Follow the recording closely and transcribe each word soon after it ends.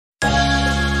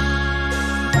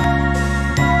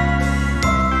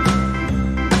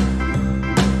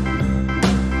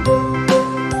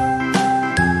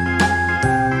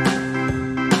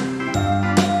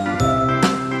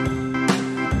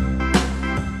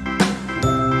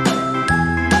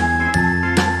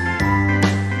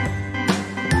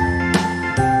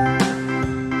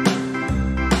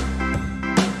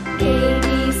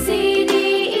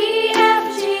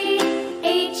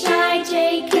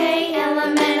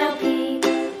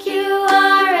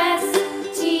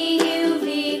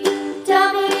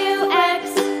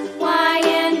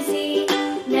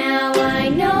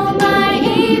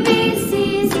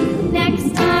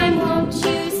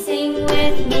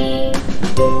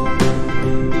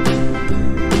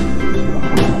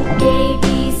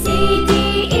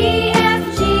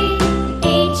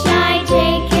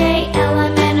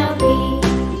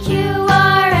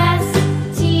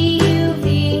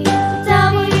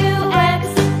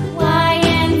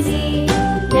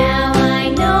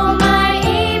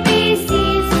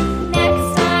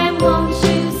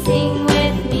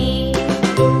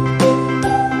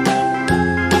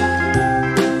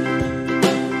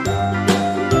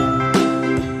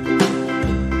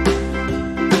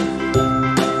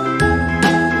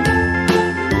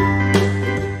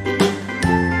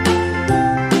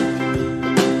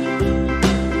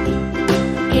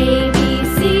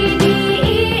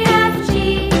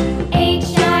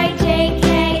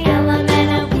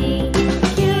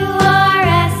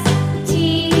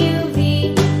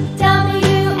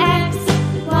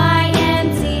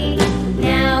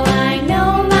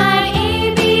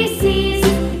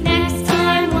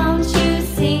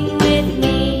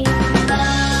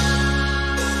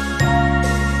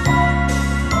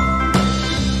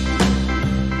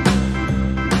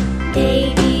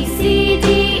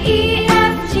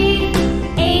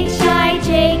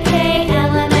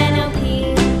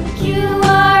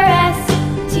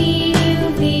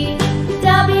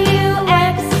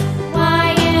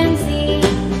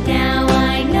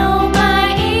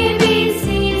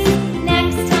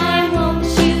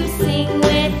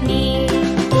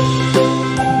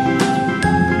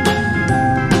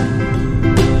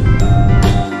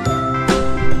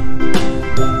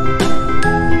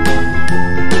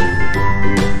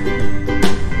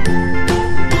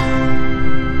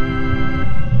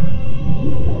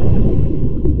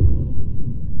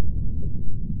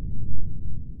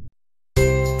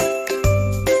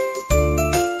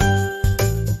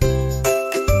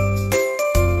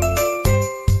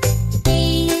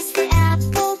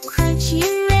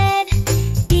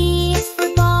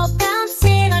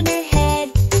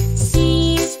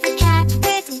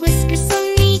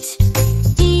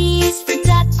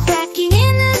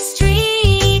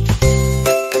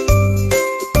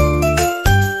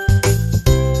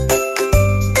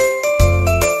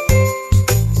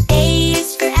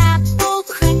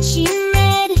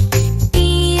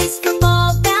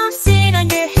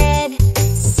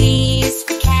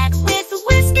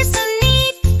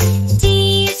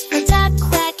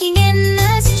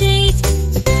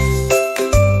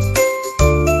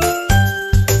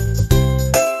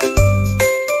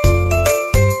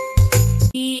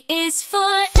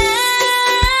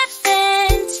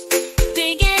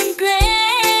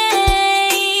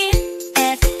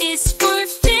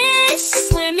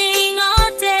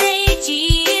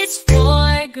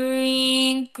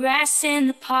grass in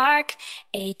the park.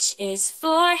 H is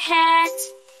for hat,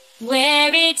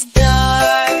 where it's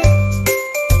dark.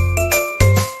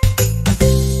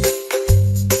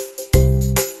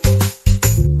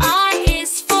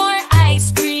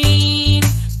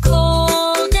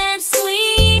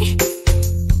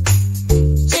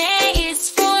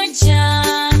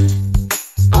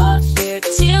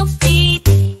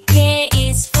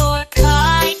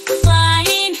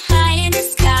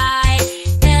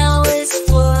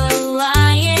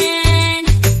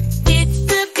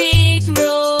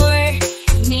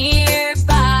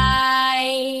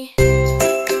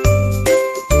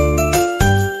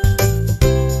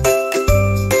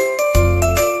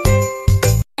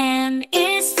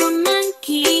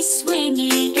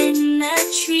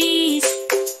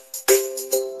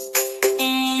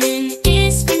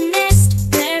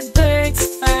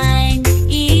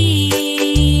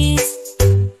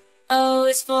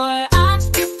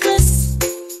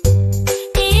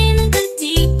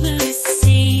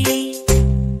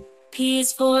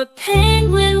 For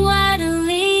penguin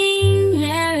waddling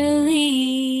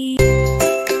merrily.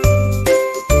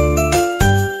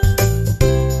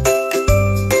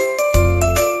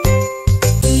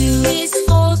 U is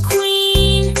for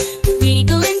queen,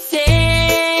 regal and fair.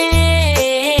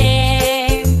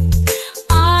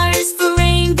 R is for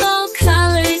rainbow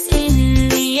colors in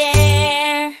the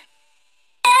air.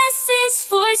 S is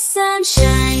for sun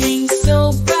shining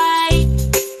so bright.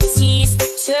 T is for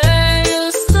turtle.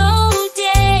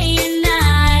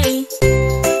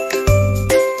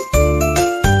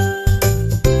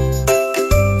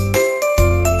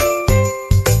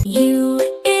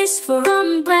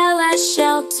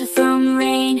 Shelter from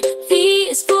rain. V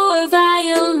is for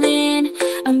violin,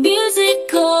 a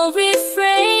musical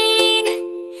refrain.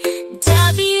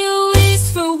 W is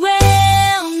for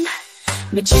whale,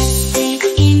 majestic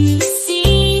in the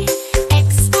sea.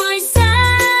 X for xylophone,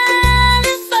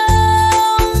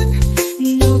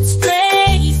 notes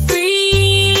play free.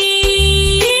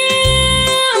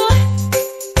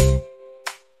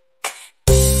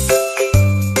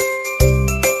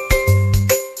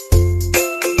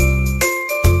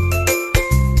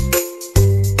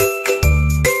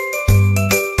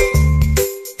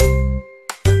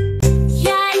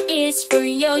 For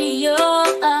yo-yo,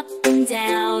 up and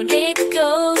down it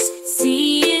goes.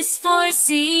 C is for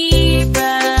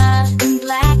zebra, in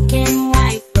black and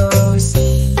white rose.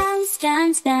 Bounce,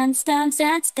 dance, dance, dance,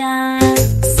 dance, dance.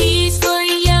 C is for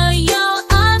yo-yo,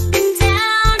 up and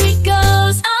down it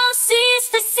goes. Oh, C is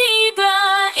for zebra,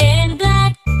 in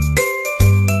black.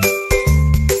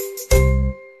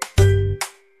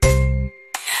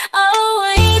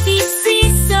 Oh, ABC,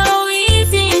 so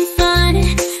easy and fun.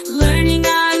 Learning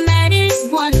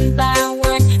one by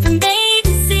one, from A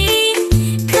to Z.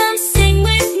 Come sing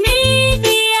with me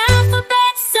the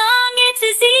alphabet song. It's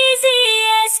as easy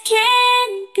as can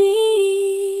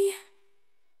be.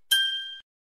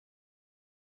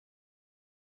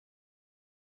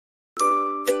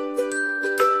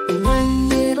 One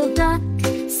little duck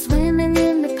swimming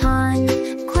in the pond.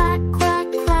 Quack, quack,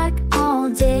 quack all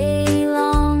day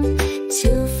long.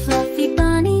 Two fluffy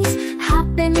bunnies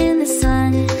hopping in the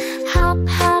sun. Hop,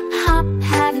 hop, hop,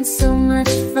 having so much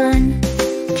fun.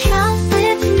 Count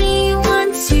with me,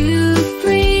 1, 2,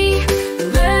 3.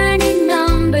 Learning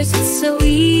numbers, it's so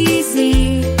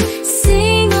easy.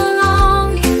 Sing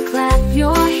along and clap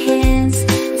your hands.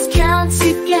 Let's count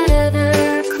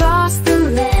together across the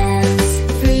lands.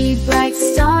 3 bright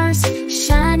stars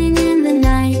shining in the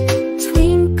night.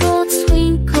 Twinkle,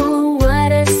 twinkle,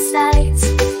 what a sight.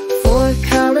 4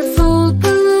 colorful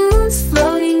balloons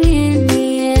floating in the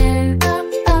air. Up,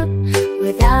 up,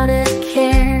 without a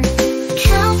care.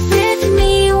 Count with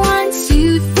me, 1,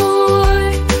 2, 4.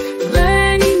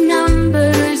 Learning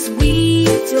numbers we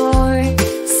adore.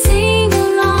 Sing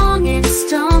along and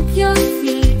stomp your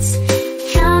feet.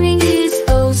 Counting is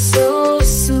oh so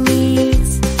sweet.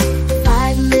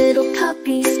 5 little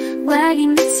puppies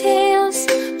wagging their tails,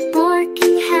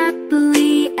 barking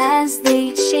happily as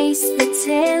they chase the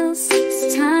tails.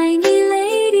 6 tiny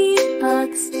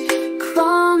ladybugs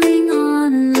crawling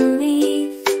on a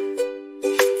leaf,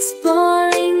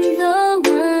 exploring the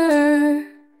world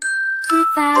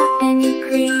without any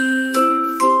grief.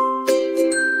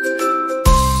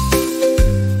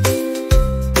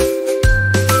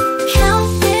 Count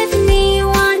with me,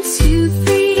 1, 2,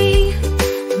 3.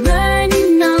 Learning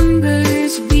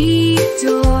numbers we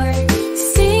adore.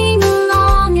 Sing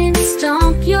along and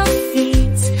stomp your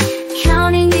feet.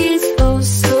 Counting is oh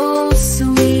so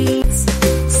sweet.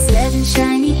 7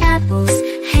 shiny apples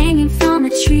hanging from a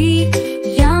tree.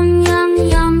 Yum, yum,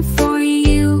 yum for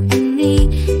you and me.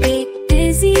 8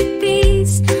 busy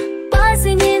bees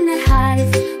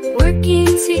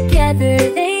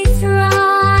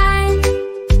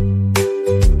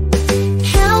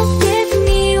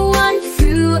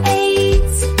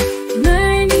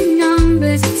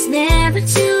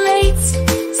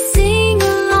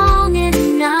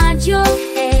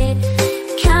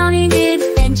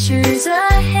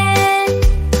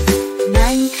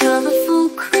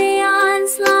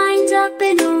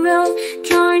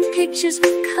pictures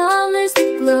with colors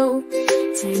that glow.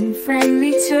 10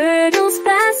 friendly turtles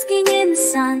basking in the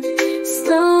sun,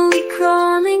 slowly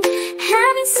crawling,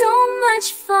 having so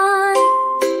much fun.